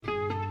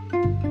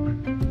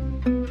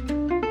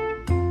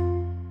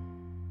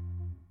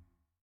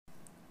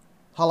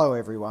Hello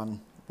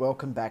everyone,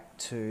 welcome back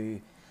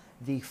to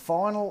the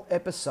final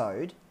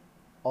episode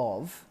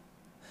of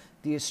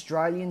the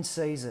Australian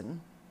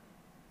season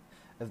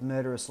of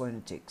Murderous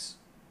Lunatics.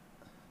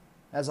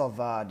 As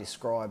I've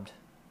described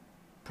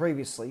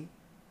previously,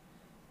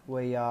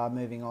 we are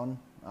moving on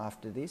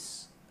after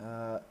this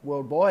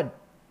worldwide.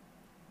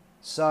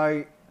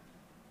 So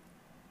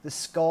the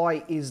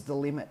sky is the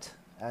limit,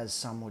 as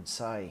some would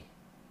say,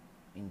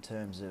 in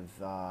terms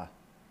of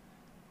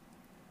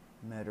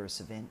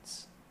murderous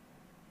events.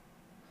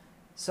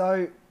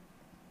 So,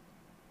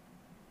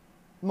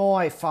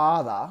 my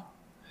father,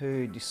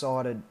 who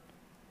decided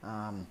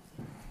that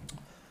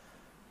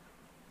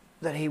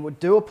he would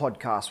do a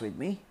podcast with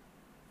me,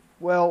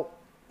 well,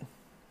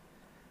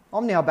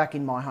 I'm now back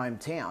in my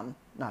hometown.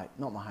 No,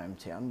 not my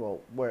hometown.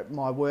 Well,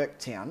 my work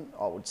town,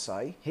 I would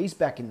say. He's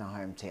back in the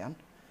hometown.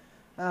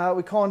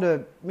 We kind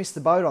of missed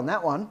the boat on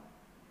that one.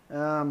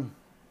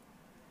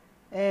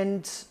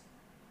 And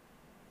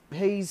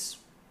he's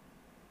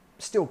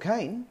still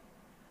keen.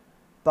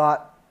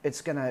 But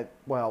it's going to,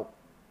 well,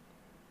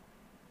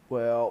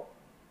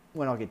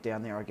 when I get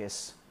down there, I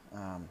guess.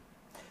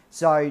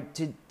 So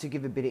to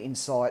give a bit of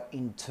insight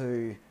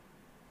into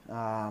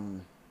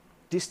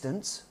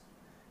distance,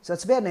 so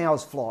it's about an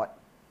hour's flight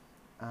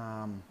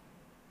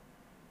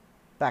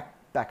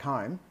back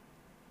home,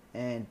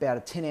 and about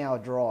a 10-hour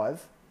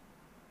drive,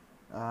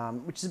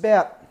 which is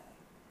about,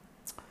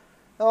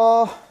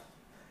 I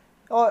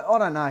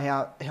don't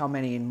know how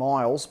many in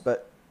miles,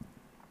 but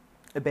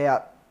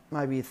about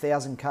maybe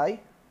 1,000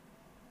 k.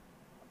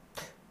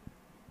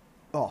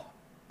 Oh,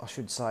 I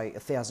should say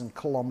 1,000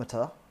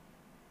 kilometers,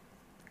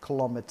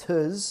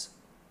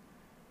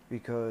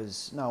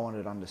 because no one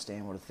would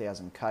understand what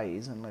 1,000 k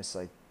is unless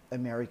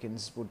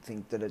Americans would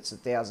think that it's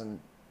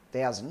 1,000.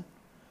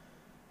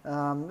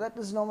 That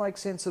does not make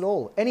sense at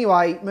all.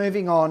 Anyway,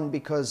 moving on,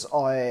 because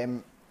I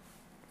am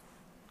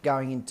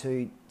going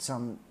into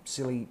some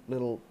silly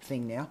little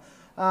thing now.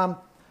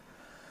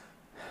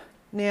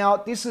 Now,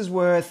 this is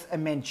worth a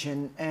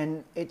mention,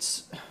 and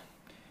it's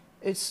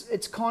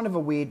kind of a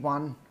weird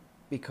one,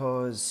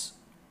 because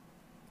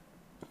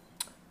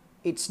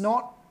it's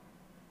not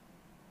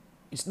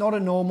a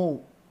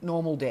normal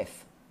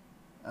death.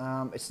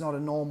 It's not a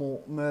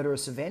normal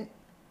murderous event.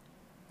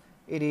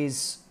 It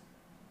is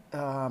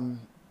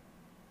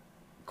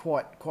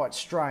quite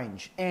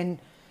strange. And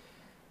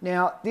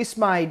now, this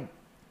made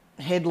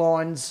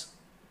headlines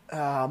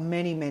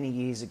many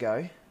years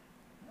ago,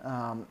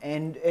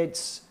 and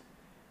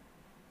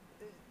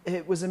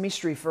it was a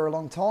mystery for a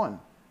long time.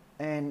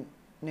 And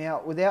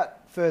now,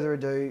 without further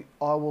ado,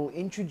 I will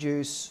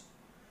introduce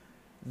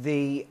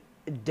the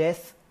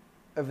death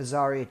of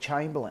Azaria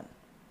Chamberlain.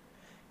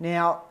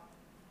 Now,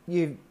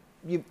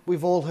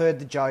 we've all heard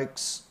the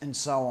jokes and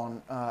so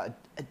on. A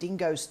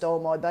dingo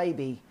stole my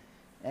baby,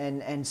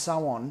 and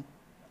so on.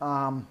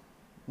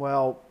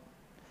 Well,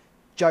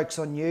 joke's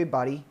on you,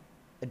 buddy.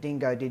 A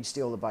dingo did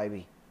steal the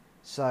baby.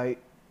 So,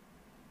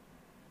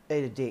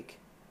 eat a dick.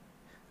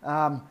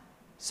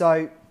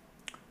 So,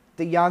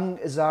 the young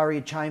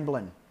Azaria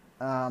Chamberlain,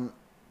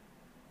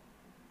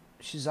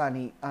 she's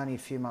only a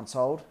few months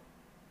old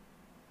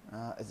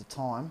at the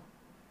time.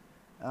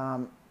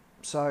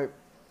 So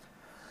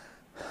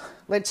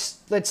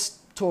let's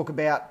talk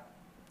about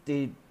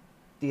the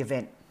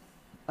event.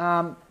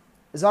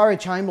 Azaria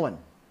Chamberlain,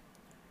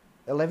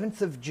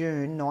 11th of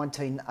June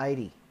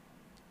 1980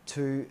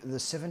 to the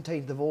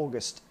 17th of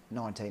August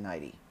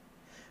 1980,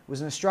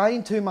 was an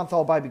Australian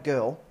 2-month-old baby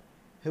girl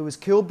who was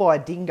killed by a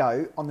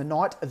dingo on the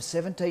night of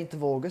 17th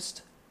of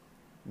August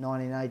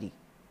 1980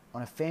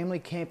 on a family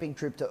camping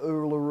trip to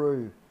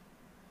Uluru.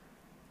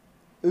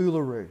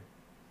 Uluru,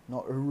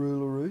 not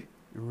Uluru.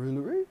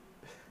 Uluru.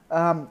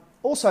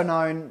 Also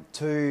known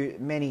to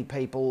many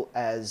people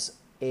as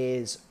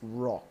Ayers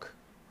Rock,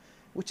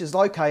 which is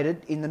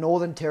located in the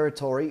Northern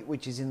Territory,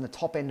 which is in the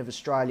top end of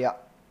Australia,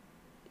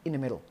 in the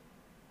middle.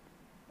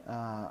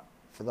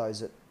 For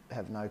those that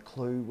have no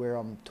clue where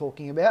I'm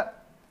talking about.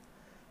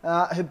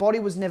 Her body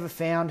was never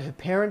found. Her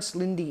parents,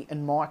 Lindy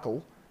and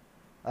Michael,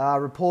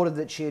 reported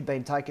that she had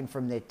been taken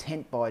from their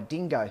tent by a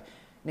dingo.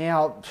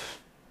 Now,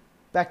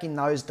 back in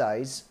those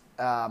days,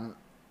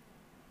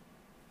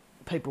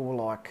 people were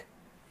like,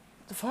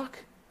 "What the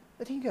fuck?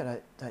 The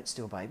dingo don't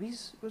steal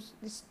babies. Was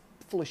this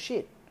full of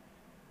shit?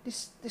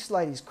 This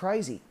lady's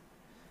crazy."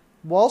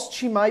 Whilst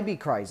she may be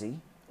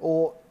crazy,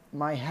 or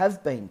may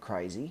have been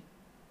crazy,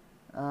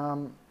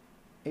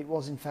 it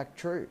was in fact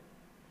true.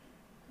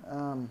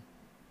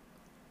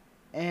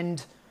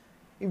 And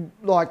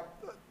like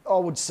I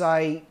would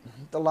say,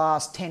 the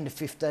last 10 to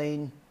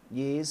 15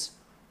 years,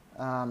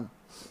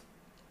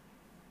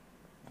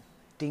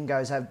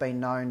 dingoes have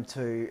been known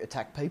to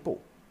attack people.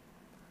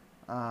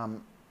 Now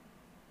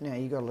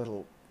you got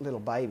a little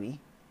baby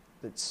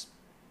that's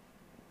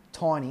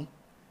tiny,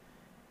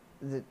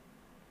 that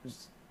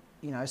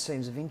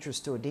seems of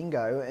interest to a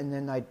dingo, and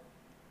then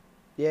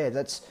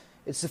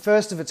it's the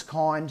first of its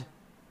kind.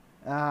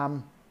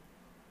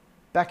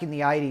 Back in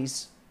the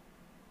 80s,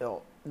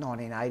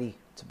 1980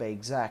 to be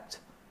exact,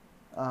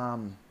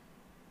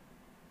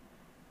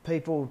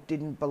 people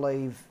didn't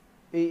believe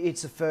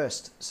it's a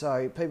first,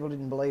 so people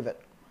didn't believe it.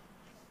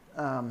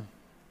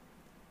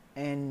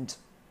 And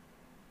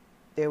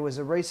there was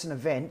a recent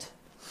event.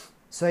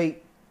 See,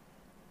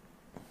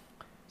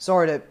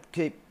 sorry to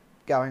keep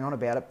going on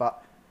about it,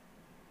 but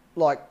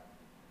like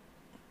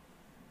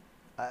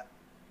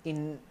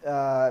in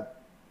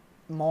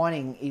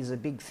mining is a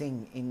big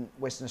thing in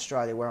Western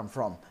Australia where I'm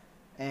from,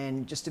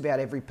 and just about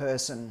every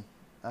person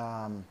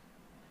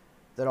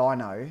that I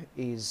know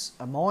is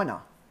a miner.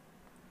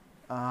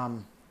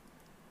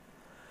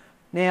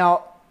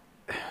 Now,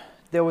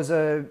 there was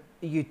a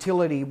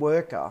utility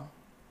worker,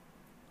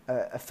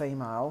 a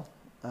female,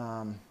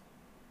 and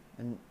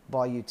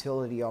by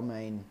utility I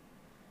mean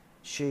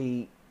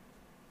she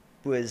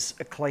was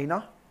a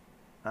cleaner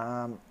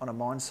on a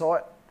mine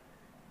site,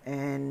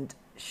 and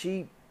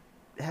she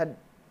had,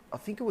 I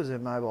think it was her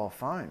mobile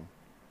phone.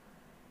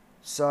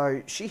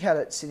 So she had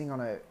it sitting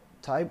on a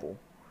table,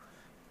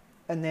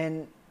 and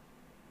then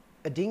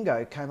a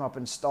dingo came up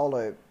and stole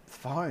her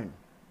phone,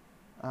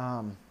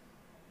 and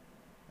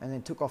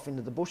then took off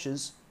into the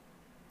bushes.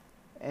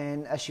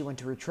 And as she went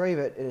to retrieve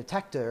it, it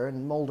attacked her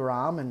and mauled her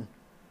arm and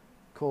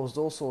caused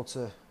all sorts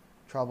of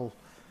trouble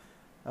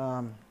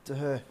to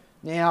her.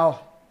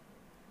 Now,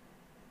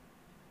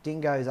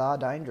 dingoes are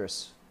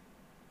dangerous.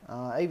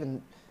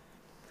 Even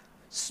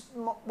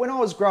when I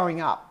was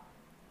growing up,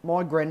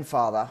 my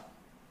grandfather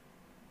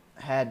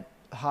had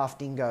half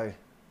dingo,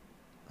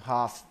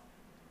 half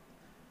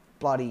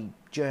bloody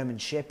German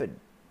Shepherd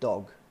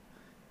dog.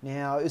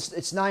 Now,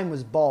 its name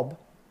was Bob,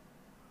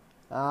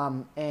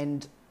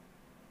 and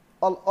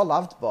I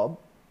loved Bob.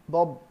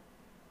 Bob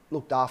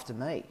looked after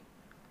me.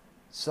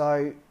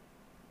 So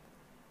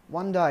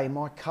one day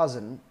my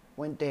cousin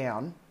went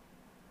down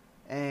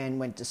and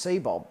went to see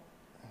Bob,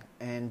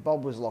 and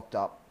Bob was locked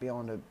up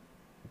behind a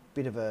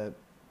bit of a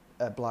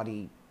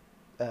bloody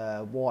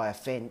wire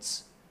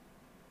fence,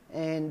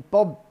 and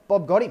Bob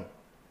got him.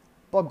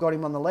 Bob got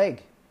him on the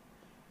leg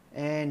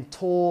and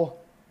tore,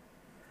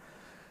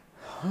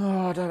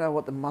 I don't know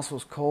what the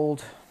muscle's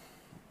called,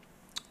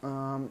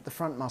 the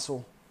front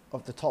muscle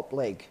of the top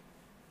leg.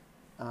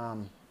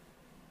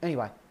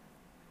 Anyway,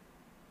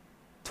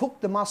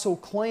 took the muscle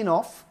clean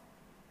off,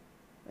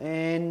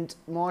 and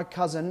my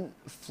cousin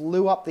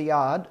flew up the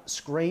yard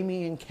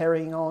screaming and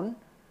carrying on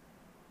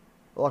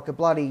like a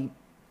bloody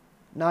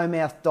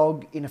no-mouth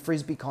dog in a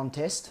frisbee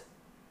contest.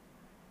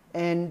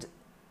 And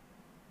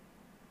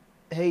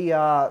he,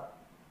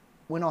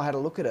 when I had a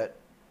look at it,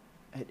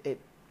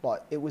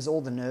 it was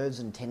all the nerves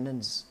and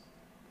tendons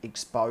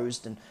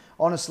exposed, and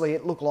honestly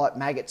it looked like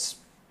maggots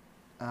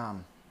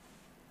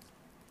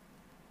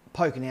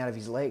poking out of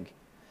his leg.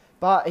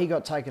 But he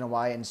got taken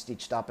away and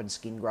stitched up and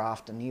skin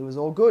grafted, and he was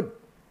all good.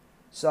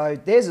 So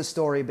there's a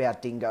story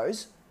about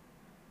dingoes,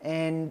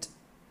 and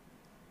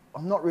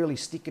I'm not really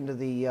sticking to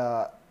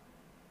the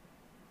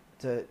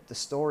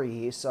story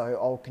here, so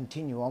I'll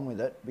continue on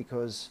with it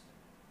because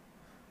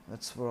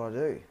that's what I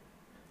do.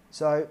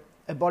 So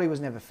her body was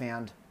never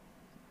found.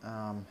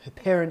 Her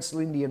parents,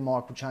 Lindy and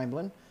Michael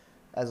Chamberlain,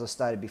 as I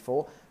stated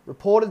before,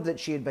 reported that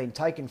she had been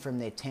taken from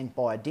their tent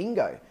by a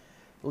dingo.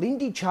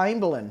 Lindy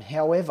Chamberlain,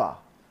 however,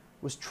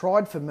 was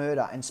tried for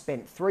murder and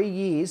spent 3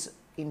 years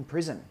in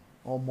prison,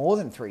 or more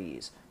than 3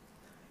 years.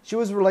 She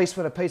was released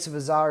when a piece of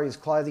Azaria's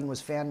clothing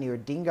was found near a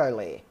dingo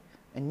lair,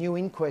 and new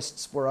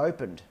inquests were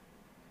opened.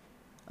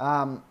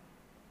 In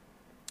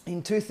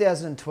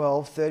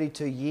 2012,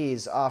 32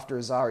 years after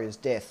Azaria's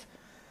death,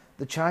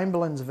 the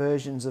Chamberlain's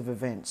versions of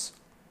events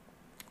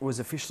was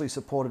officially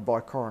supported by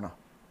a coroner.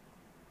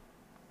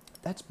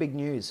 That's big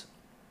news.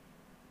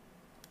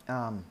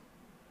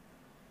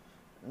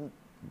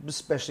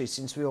 Especially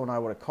since we all know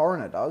what a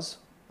coroner does.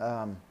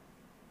 An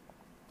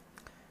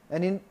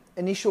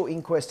initial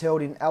inquest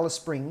held in Alice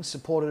Springs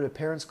supported her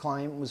parents'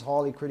 claim and was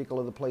highly critical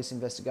of the police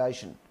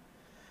investigation.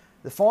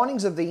 The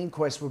findings of the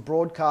inquest were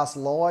broadcast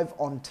live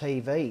on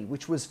TV,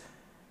 which was,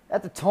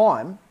 at the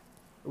time,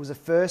 it was a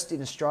first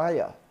in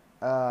Australia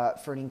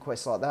for an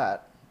inquest like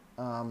that.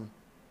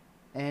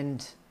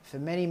 And for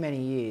many,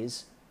 many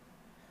years,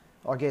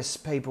 I guess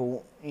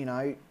people, you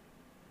know,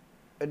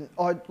 and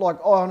I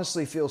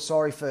honestly feel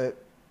sorry for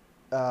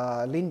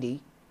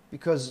Lindy,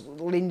 because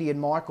Lindy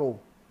and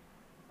Michael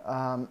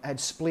had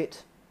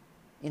split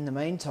in the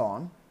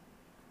meantime.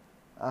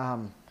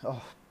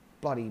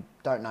 Bloody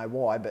don't know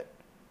why, but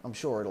I'm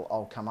sure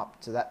I'll come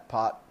up to that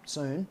part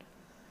soon.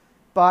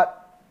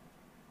 But,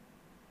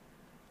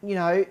 you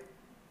know,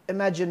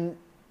 imagine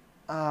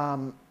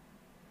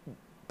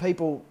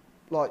people,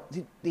 like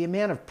the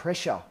amount of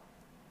pressure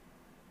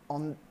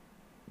on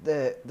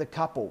the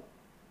couple,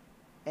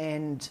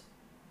 and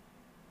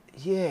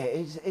yeah,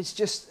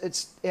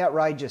 it's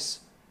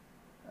outrageous.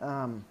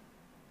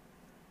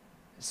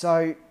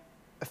 So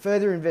a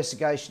further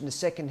investigation, the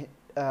second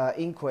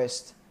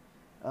inquest,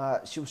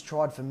 she was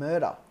tried for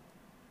murder.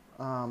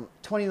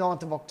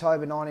 29th of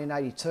October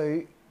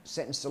 1982,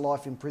 sentenced to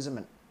life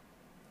imprisonment.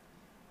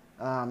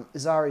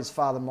 Azaria's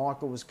father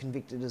Michael was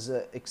convicted as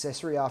an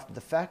accessory after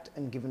the fact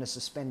and given a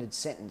suspended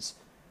sentence.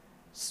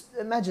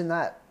 Imagine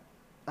that.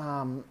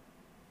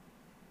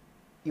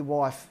 your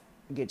wife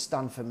gets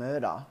done for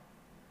murder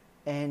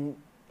and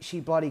she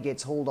bloody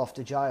gets hauled off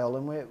to jail,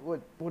 and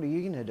what are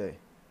you going to do?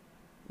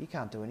 You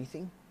can't do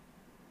anything.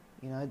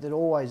 You know, there'd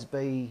always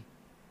be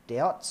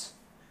doubts,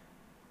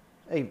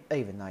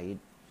 even though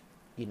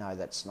you know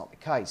that's not the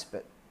case,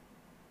 but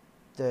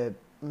the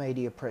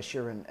media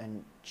pressure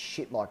and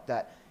shit like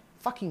that.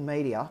 Fucking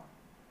media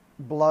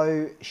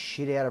blow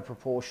shit out of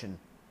proportion.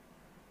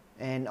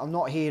 And I'm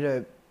not here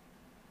to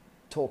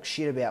talk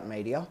shit about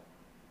media,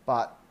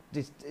 but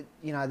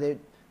you know,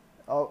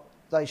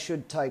 they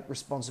should take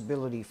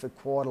responsibility for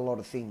quite a lot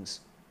of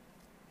things.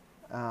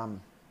 Well,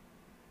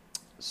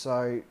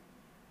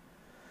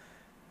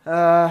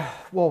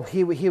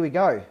 here we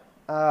go.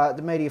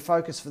 The media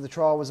focus for the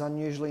trial was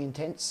unusually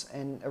intense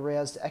and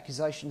aroused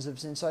accusations of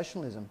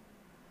sensationalism.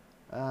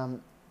 They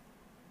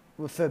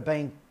were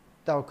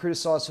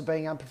criticised for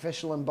being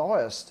unprofessional and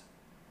biased.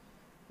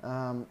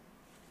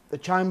 The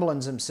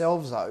Chamberlains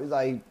themselves,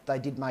 though, they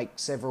did make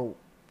several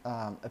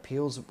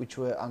appeals which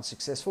were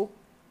unsuccessful.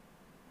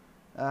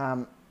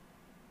 And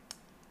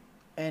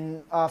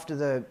after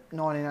the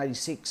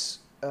 1986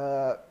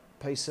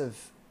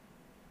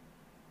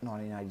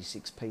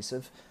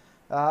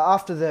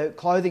 after the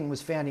clothing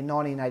was found in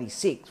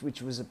 1986,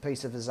 which was a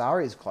piece of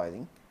Azaria's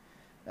clothing,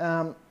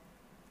 they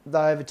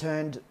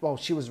overturned, well,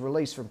 she was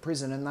released from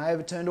prison and they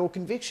overturned all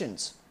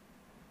convictions.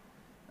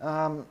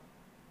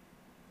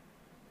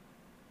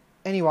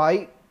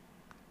 Anyway,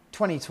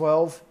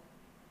 2012,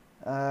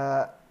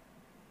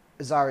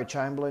 Azaria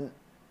Chamberlain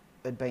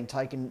had been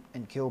taken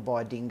and killed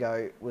by a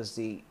dingo, was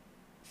the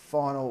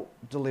final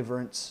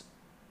deliverance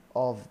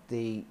of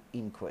the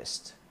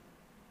inquest.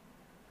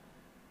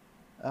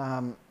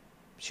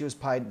 She was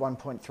paid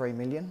 $1.3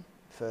 million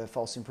for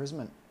false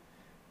imprisonment,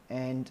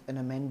 and an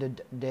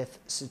amended death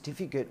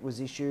certificate was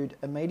issued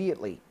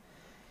immediately.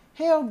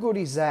 How good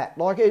is that?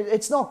 Like,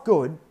 it's not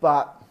good,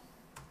 but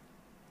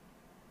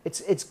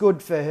it's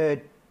good for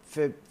her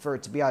for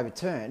it to be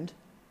overturned.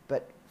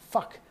 But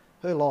fuck,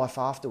 her life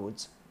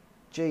afterwards,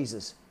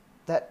 Jesus,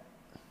 that.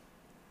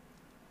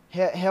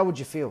 How would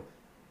you feel,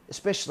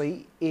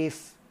 especially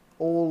if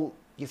all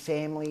your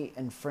family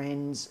and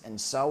friends and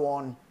so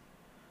on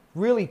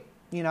really,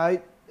 you know,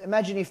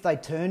 imagine if they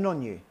turned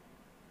on you.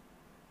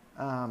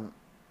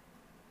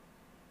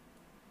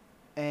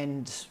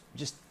 And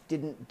just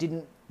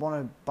didn't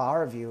want to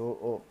bar of you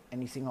or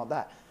anything like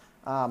that.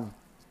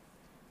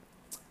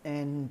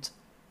 And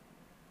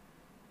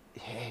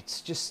yeah,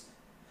 it's just,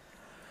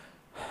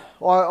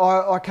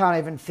 I can't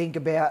even think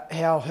about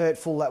how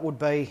hurtful that would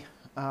be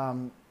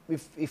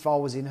if I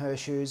was in her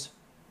shoes.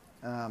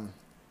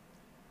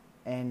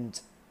 And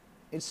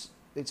it's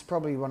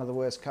probably one of the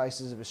worst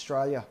cases of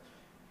Australia.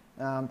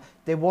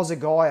 There was a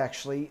guy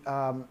actually,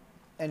 an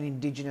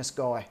Indigenous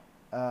guy,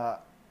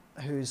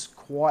 who's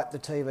quite the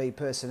TV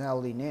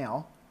personality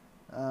now,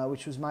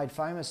 which was made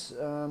famous.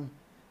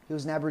 He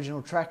was an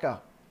Aboriginal tracker,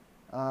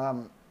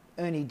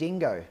 Ernie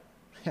Dingo.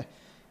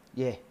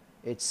 Yeah,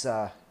 it's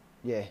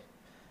Ernie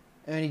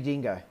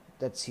Dingo.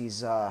 That's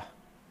his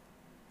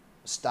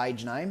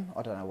stage name.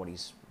 I don't know what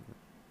his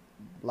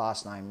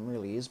last name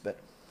really is, but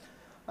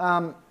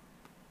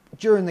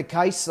during the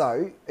case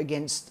though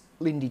against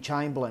Lindy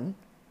Chamberlain,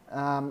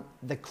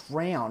 the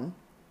Crown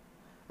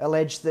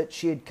alleged that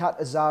she had cut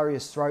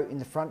Azaria's throat in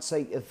the front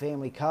seat of the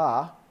family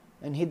car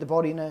and hid the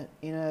body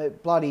in a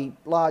bloody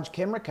large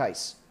camera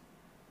case.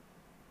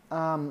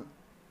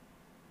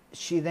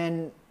 She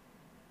then,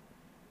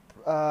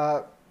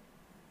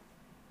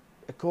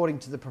 according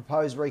to the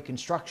proposed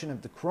reconstruction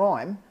of the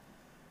crime,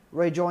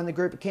 rejoined the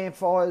group of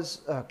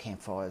campfires.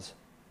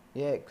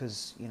 Yeah,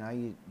 because, you know,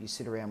 you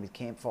sit around with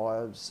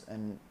campfires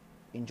and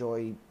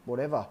enjoy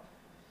whatever.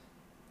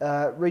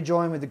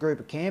 Rejoined with a group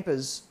of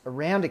campers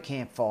around a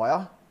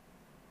campfire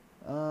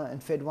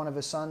and fed one of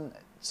her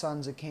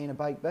sons a can of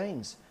baked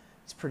beans.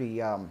 It's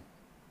pretty,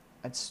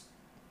 that's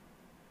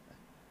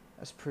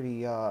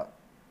pretty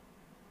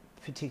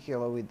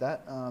particular with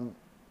that,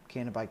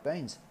 can of baked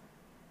beans.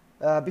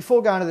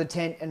 Before going to the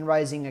tent and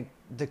raising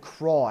the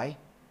cry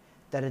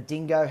that a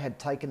dingo had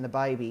taken the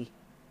baby,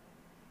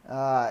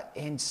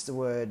 hence the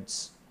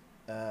words,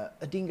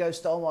 a dingo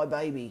stole my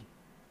baby.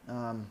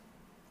 I'm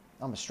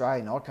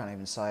Australian, I can't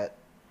even say it.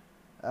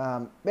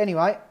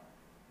 Anyway,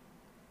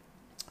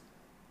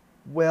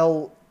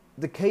 well,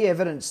 the key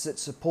evidence that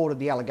supported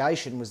the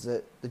allegation was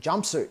the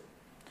jumpsuit,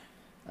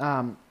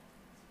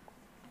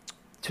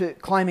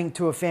 claiming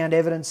to have found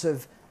evidence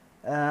of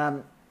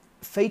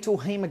fetal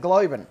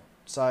hemoglobin,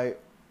 so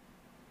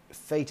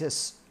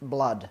fetus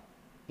blood,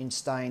 in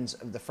stains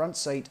of the front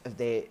seat of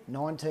their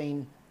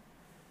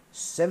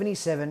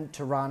 1977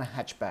 Tirana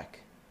hatchback.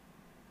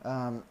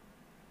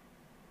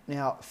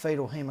 Now,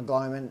 fetal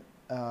hemoglobin,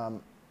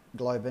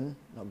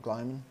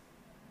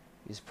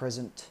 is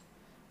present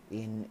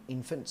in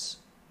infants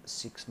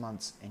 6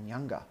 months and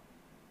younger,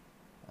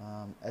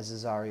 as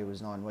Azaria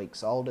was 9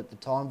 weeks old at the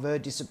time of her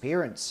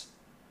disappearance.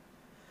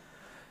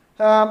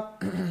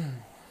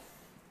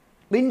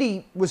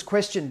 Lindy was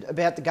questioned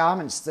about the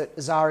garments that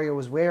Azaria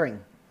was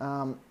wearing,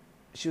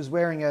 She was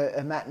wearing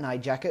a matinee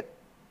jacket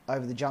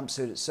over the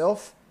jumpsuit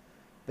itself,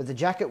 but the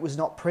jacket was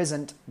not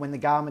present when the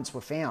garments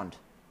were found.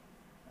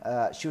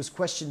 She was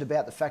questioned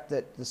about the fact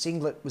that the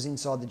singlet was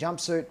inside the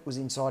jumpsuit, was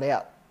inside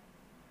out.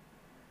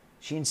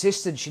 She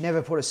insisted she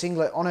never put a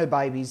singlet on her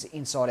babies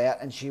inside out,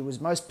 and she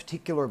was most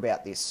particular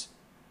about this.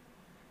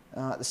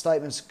 The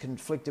statements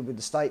conflicted with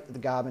the state of the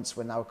garments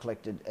when they were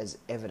collected as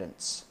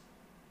evidence.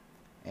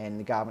 And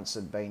the garments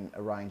had been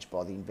arranged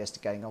by the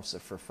investigating officer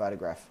for a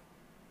photograph.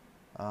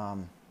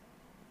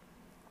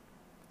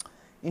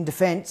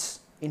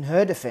 In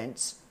her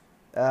defence,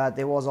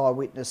 there was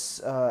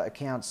eyewitness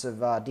accounts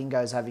of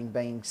dingoes having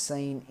been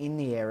seen in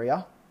the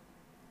area,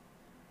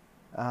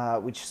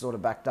 which sort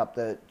of backed up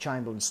the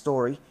Chamberlain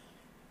story.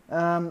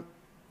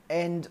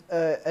 And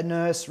a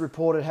nurse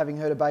reported having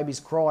heard a baby's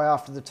cry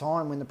after the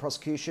time when the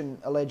prosecution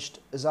alleged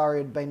Azaria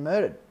had been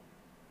murdered.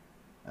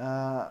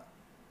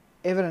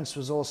 Evidence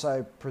was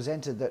also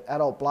presented that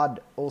adult blood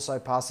also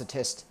passed a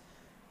test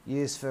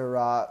used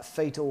for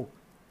fetal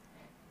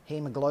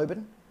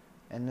hemoglobin,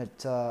 and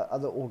that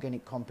other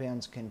organic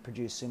compounds can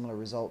produce similar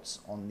results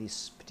on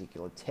this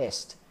particular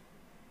test,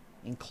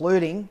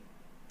 including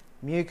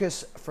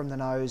mucus from the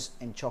nose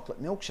and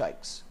chocolate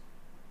milkshakes,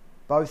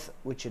 both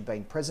which had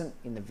been present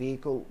in the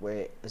vehicle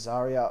where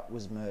Azaria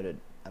was murdered,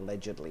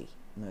 allegedly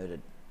murdered.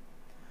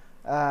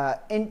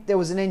 And there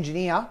was an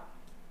engineer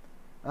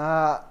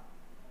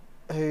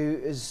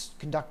who has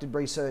conducted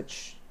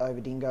research over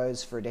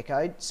dingoes for a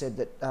decade, said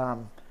that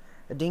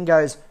a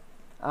dingo's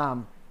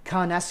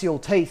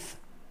carnassial teeth,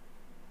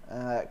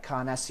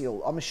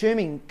 I'm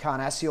assuming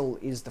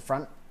carnassial is the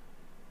front,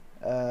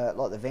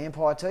 like the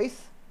vampire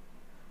teeth.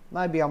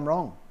 Maybe I'm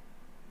wrong.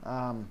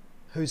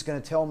 Who's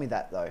going to tell me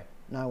that though?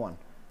 No one.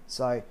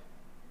 So,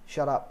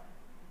 shut up.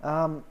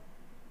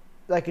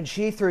 They can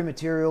shear through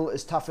material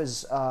as tough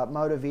as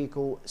motor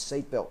vehicle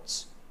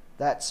seatbelts.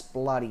 That's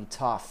bloody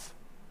tough.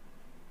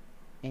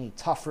 Any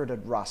tougher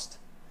it'd rust.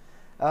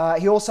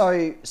 He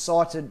also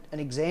cited an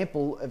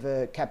example of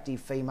a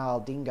captive female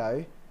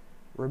dingo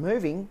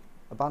removing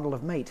a bundle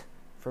of meat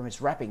from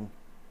its wrapping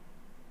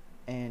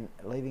and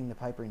leaving the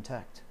paper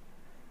intact.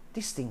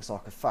 This thing's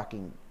like a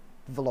fucking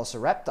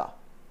velociraptor.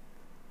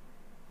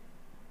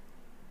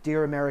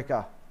 Dear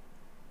America,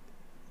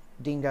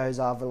 dingoes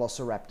are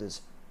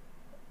velociraptors.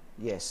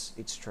 Yes,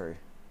 it's true.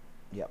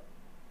 Yep.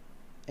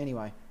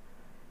 Anyway,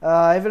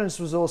 evidence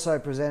was also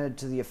presented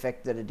to the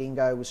effect that a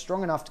dingo was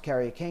strong enough to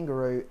carry a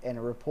kangaroo, and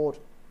a report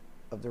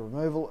of the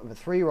removal of a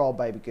 3-year-old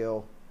baby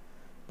girl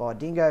by a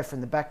dingo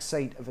from the back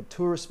seat of a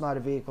tourist motor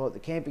vehicle at the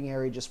camping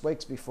area just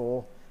weeks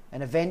before,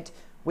 an event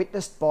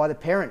witnessed by the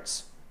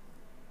parents.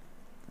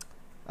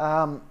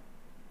 That's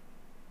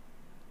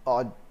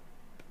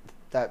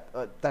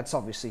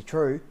obviously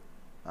true,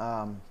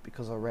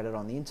 because I read it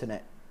on the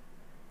internet.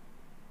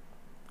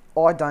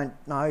 I don't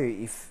know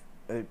if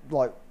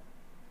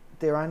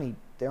they're only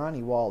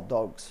wild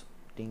dogs,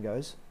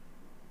 dingoes.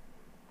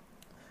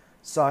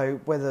 So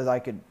whether they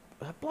could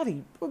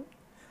they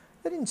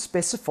didn't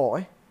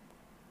specify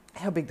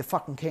how big the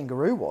fucking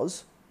kangaroo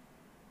was.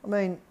 I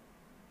mean,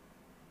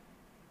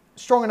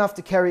 strong enough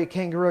to carry a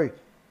kangaroo.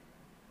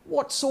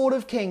 What sort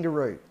of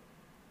kangaroo?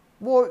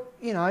 What,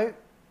 a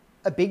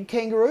big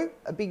kangaroo?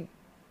 A big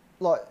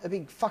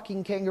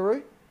fucking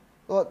kangaroo?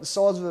 Like the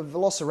size of a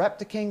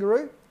velociraptor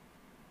kangaroo?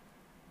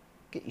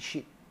 Get your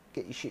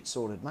shit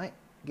sorted, mate.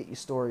 Get your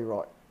story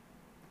right.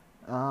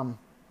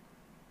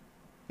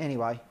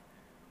 Anyway,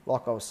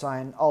 like I was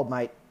saying, old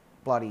mate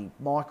bloody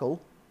Michael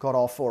got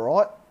off all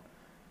right.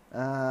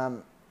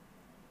 Yeah,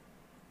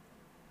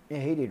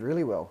 he did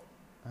really well.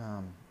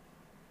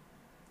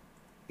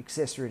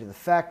 Accessory to the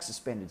fact,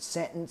 suspended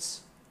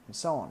sentence, and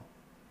so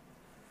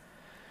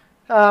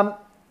on.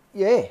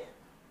 Yeah,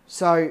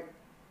 so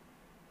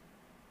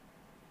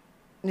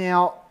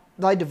now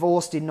they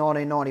divorced in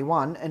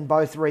 1991 and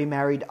both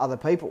remarried other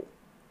people,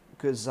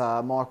 because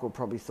Michael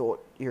probably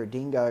thought, you're a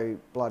dingo,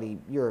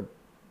 you're a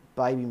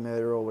baby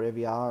murderer or whatever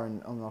you are,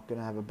 and I'm not going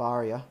to have a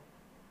bar you.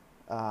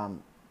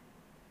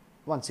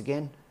 Once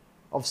again,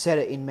 I've said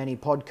it in many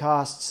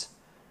podcasts,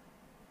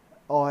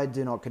 I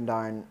do not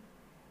condone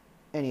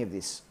any of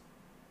this.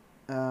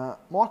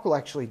 Michael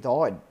actually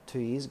died 2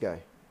 years ago.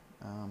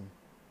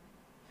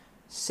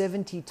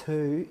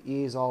 72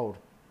 years old.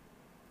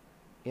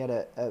 He had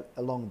a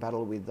long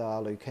battle with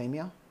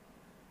leukemia.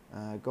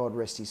 God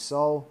rest his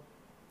soul.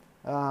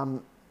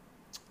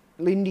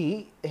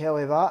 Lindy,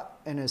 however,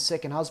 and her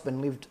second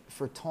husband lived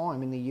for a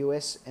time in the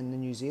US and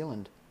New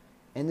Zealand.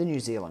 Not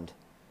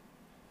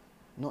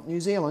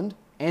New Zealand,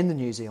 and the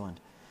New Zealand.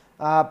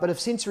 But have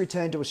since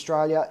returned to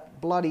Australia,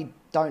 bloody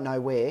don't know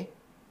where.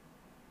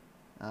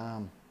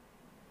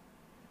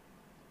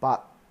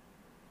 But,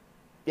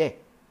 yeah.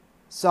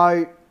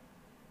 So,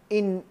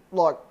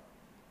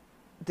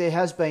 there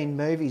has been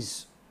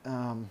movies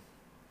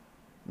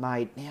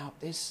made. Now,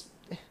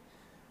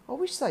 I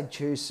wish they'd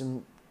choose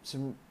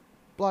some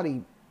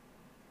bloody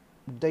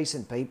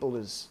decent people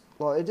as...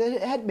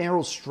 it had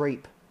Meryl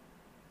Streep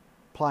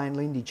playing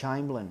Lindy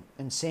Chamberlain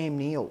and Sam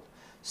Neill.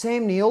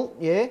 Sam Neill,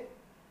 yeah.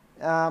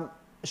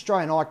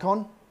 Australian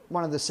icon,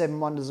 one of the seven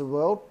wonders of the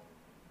world,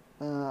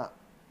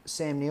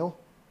 Sam Neill,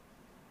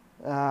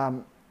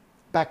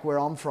 back where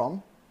I'm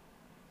from.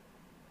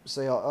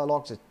 See, I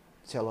like to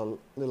tell a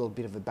little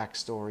bit of a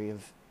backstory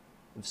of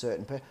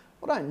certain people.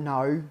 I don't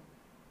know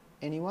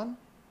anyone,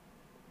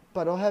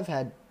 but I have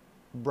had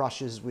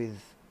brushes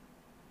with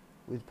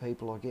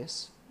people, I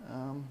guess.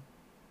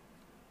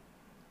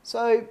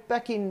 So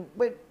back in,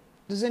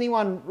 does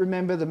anyone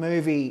remember the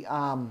movie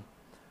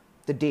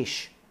The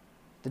Dish?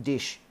 The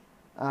Dish,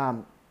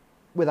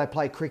 where they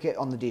play cricket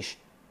on the dish.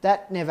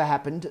 That never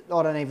happened.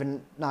 I don't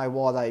even know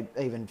why they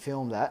even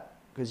filmed that,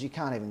 because you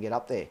can't even get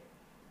up there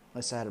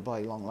unless they had a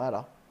bloody long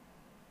ladder.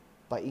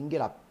 But you can get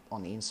up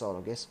on the inside,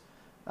 I guess.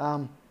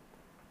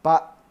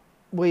 But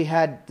we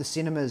had the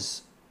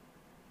cinemas,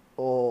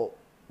 or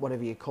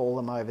whatever you call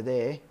them over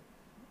there.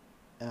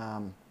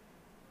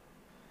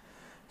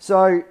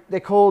 So they're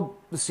called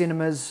the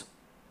cinemas,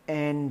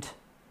 and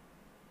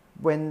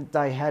when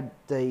they had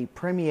the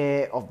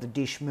premiere of the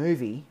Dish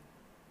movie,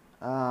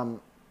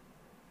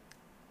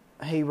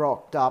 he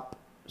rocked up,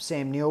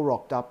 Sam Neill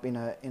rocked up in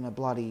a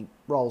bloody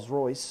Rolls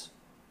Royce,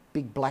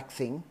 big black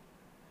thing,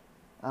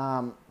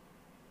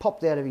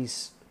 popped out of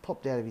his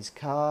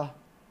car,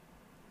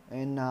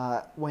 and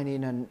went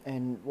in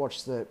and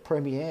watched the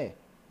premiere.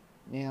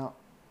 Now,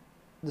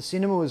 the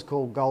cinema was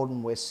called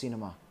Golden West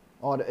Cinema.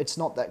 It's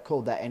not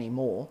called that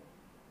anymore,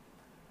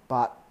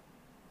 but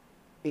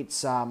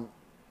it's not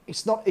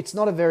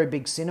a very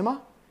big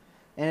cinema,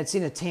 and it's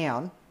in a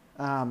town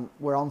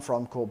where I'm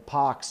from called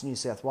Parkes, New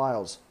South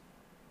Wales.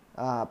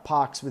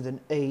 Parkes with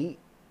an E,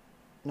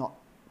 not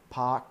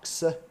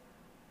Parks,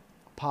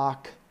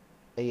 Park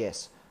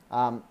ES.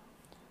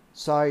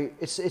 So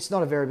it's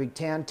not a very big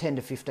town, 10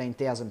 to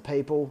 15,000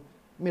 people,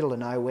 middle of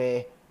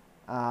nowhere,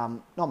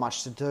 not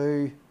much to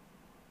do,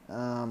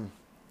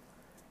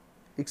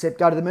 except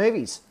go to the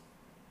movies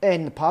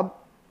and the pub,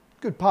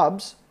 good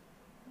pubs.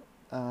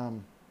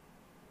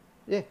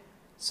 Yeah,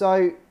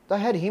 so they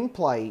had him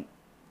play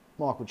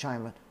Michael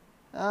Chamberlain.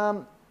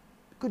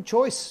 Good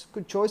choice,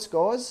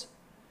 guys.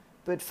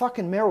 But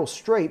fucking Meryl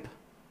Streep,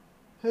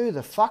 who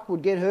the fuck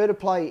would get her to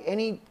play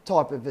any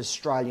type of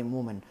Australian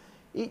woman?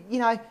 You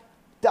know,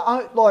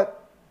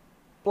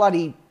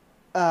 bloody,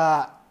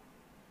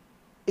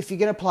 if you're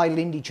going to play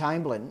Lindy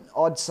Chamberlain,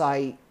 I'd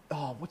say,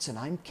 what's her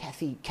name?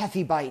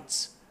 Kathy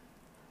Bates.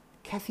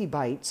 Kathy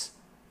Bates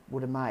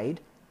would have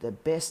made the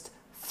best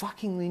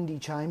fucking Lindy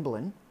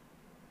Chamberlain,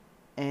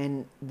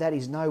 and that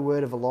is no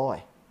word of a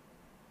lie.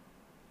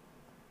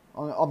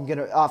 I'm going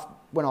to,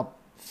 when I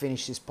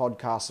finish this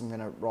podcast, I'm going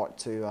to write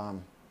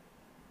to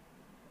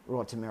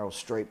Meryl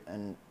Streep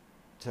and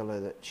tell her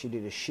that she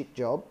did a shit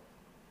job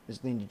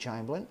as Lindy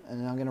Chamberlain, and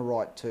then I'm going to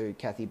write to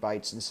Kathy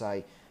Bates and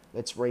say,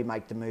 let's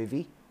remake the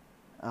movie,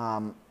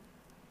 and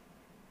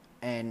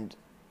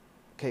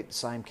keep the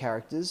same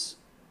characters,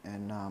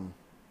 and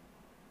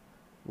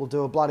we'll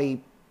do a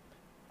bloody.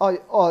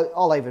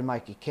 I'll even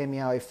make a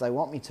cameo if they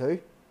want me to.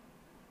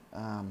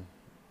 They're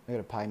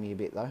going to pay me a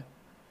bit though.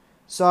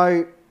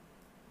 So,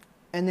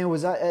 and there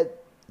was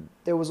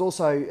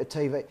also a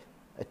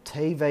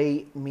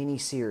TV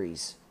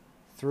mini-series,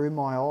 Through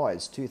My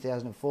Eyes,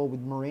 2004,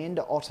 with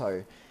Miranda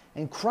Otto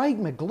and Craig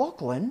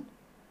McLachlan.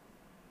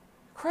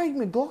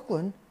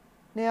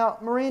 Now,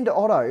 Miranda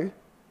Otto,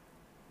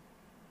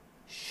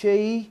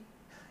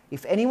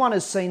 if anyone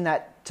has seen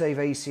that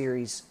TV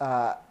series,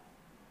 what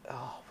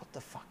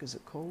the fuck is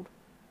it called?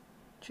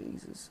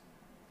 Jesus.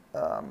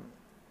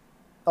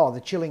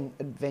 The Chilling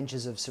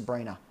Adventures of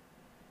Sabrina.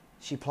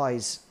 She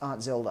plays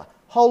Aunt Zelda.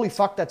 Holy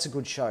fuck, that's a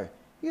good show.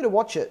 You got to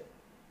watch it.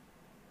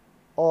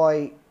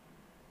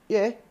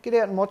 Get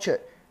out and watch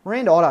it.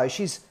 Miranda Otto,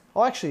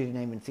 I actually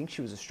didn't even think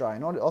she was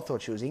Australian. I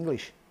thought she was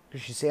English,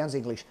 because she sounds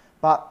English.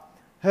 But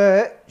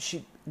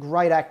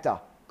great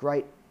actor.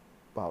 Great,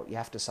 well, you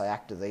have to say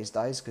actor these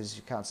days, because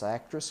you can't say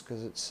actress,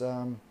 because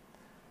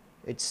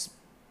it's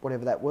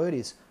whatever that word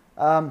is.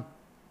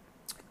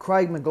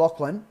 Craig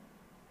McLachlan,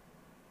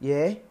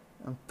 yeah,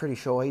 I'm pretty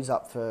sure he's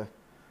up for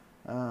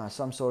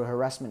some sort of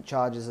harassment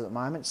charges at the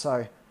moment.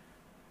 So,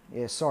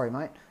 yeah, sorry,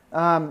 mate.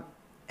 And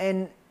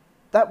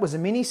that was a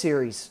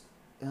mini-series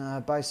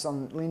based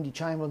on Lindy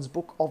Chamberlain's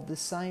book of the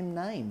same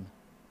name.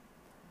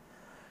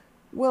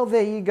 Well,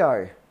 there you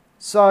go.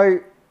 So,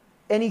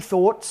 any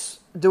thoughts?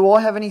 Do I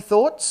have any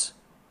thoughts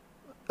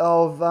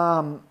of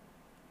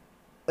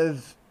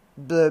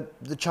the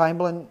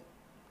Chamberlain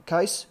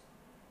case?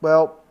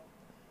 Well,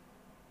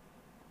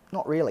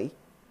 not really.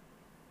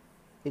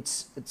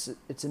 It's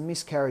a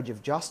miscarriage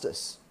of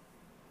justice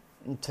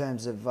in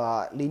terms of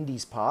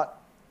Lindy's part.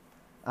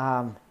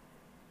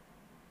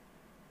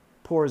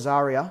 Poor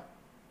Azaria.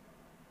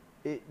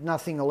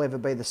 Nothing will ever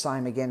be the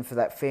same again for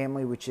that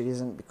family, which it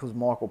isn't, because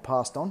Michael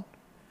passed on.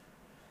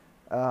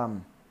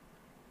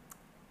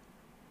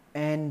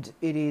 And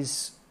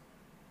it's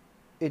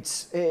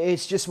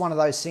just one of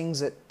those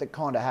things that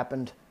kind of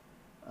happened.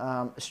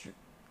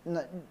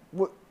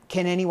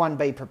 Can anyone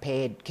be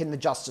prepared? Can the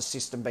justice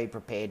system be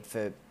prepared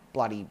for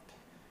bloody,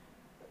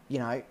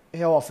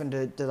 how often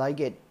do they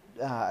get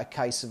a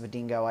case of a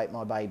dingo ate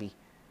my baby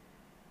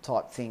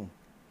type thing.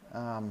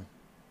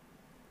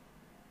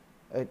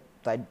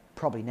 They'd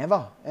probably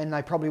never, and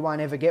they probably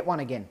won't ever get one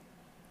again,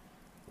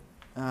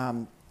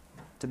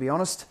 to be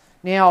honest.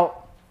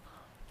 Now,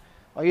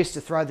 I used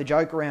to throw the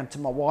joke around to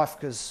my wife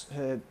because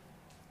her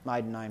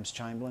maiden name's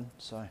Chamberlain,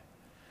 so.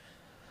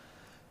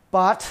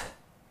 But,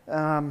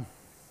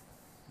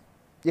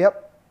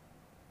 yep,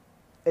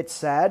 it's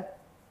sad,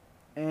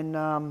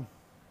 and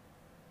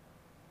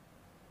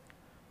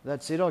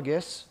that's it, I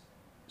guess.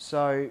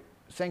 So,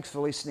 thanks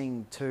for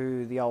listening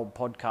to the old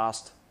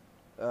podcast.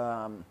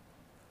 And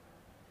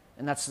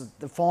that's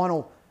the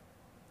final,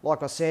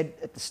 like I said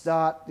at the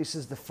start, this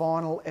is the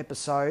final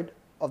episode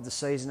of the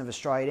season of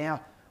Australia. Now,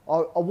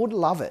 I would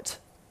love it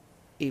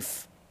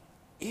if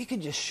you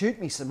could just shoot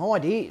me some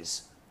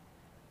ideas.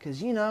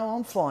 Because, you know,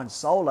 I'm flying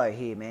solo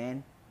here,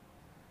 man.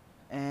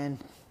 And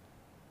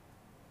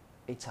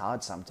it's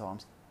hard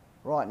sometimes.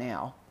 Right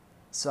now.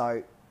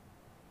 So,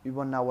 you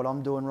want to know what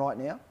I'm doing right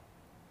now?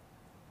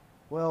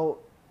 Well,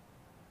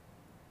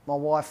 my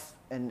wife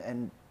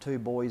and 2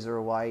 boys are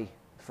away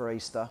for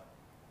Easter,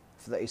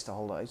 for the Easter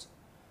holidays.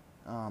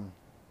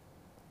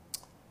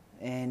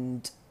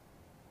 And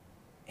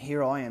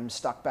here I am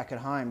stuck back at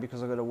home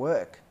because I've got to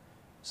work.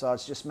 So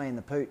it's just me and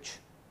the pooch,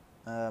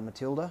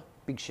 Matilda.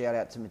 Big shout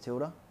out to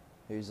Matilda,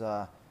 who's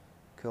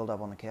curled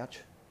up on the couch,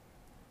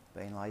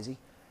 being lazy.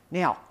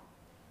 Now,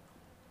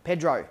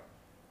 Pedro,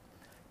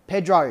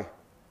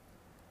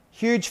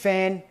 huge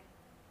fan,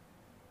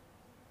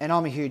 and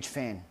I'm a huge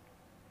fan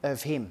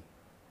of him.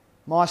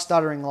 My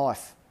Stuttering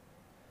Life.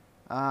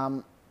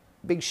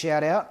 Big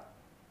shout out,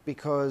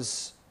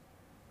 because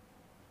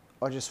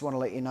I just want to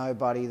let you know,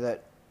 buddy,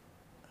 that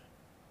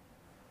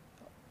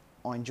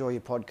I enjoy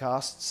your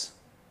podcasts,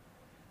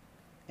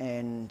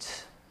 and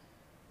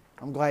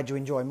I'm glad you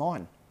enjoy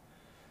mine.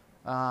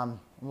 I'm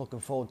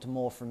looking forward to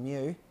more from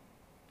you,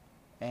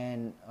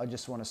 and I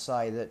just want to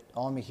say that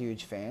I'm a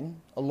huge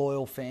fan, a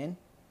loyal fan,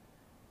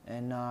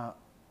 and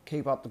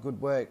keep up the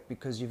good work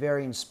because you're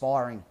very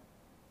inspiring,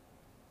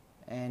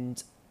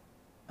 and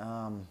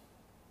yeah,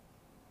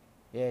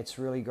 it's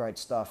really great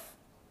stuff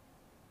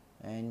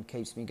and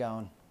keeps me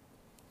going.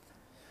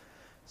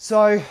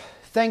 So,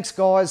 thanks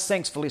guys,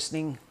 thanks for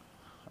listening.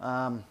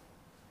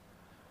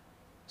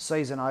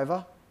 Season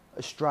over,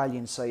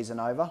 Australian season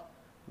over.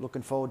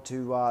 Looking forward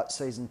to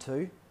season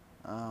 2,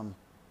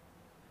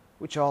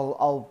 which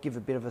I'll give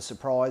a bit of a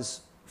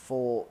surprise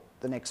for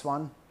the next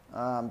one.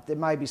 There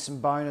may be some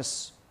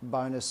bonus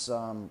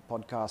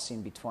podcasts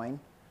in between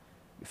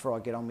before I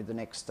get on with the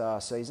next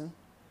season.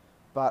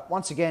 But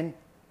once again,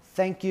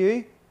 thank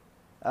you,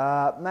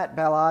 Matt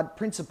Ballard,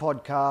 Prince of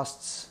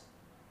Podcasts,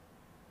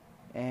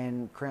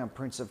 and Crown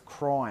Prince of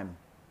Crime.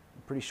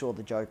 I'm pretty sure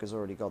the Joker's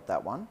already got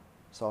that one,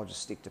 so I'll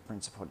just stick to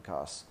Prince of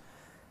Podcasts.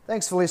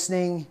 Thanks for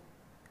listening.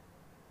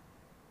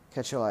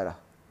 Catch you later.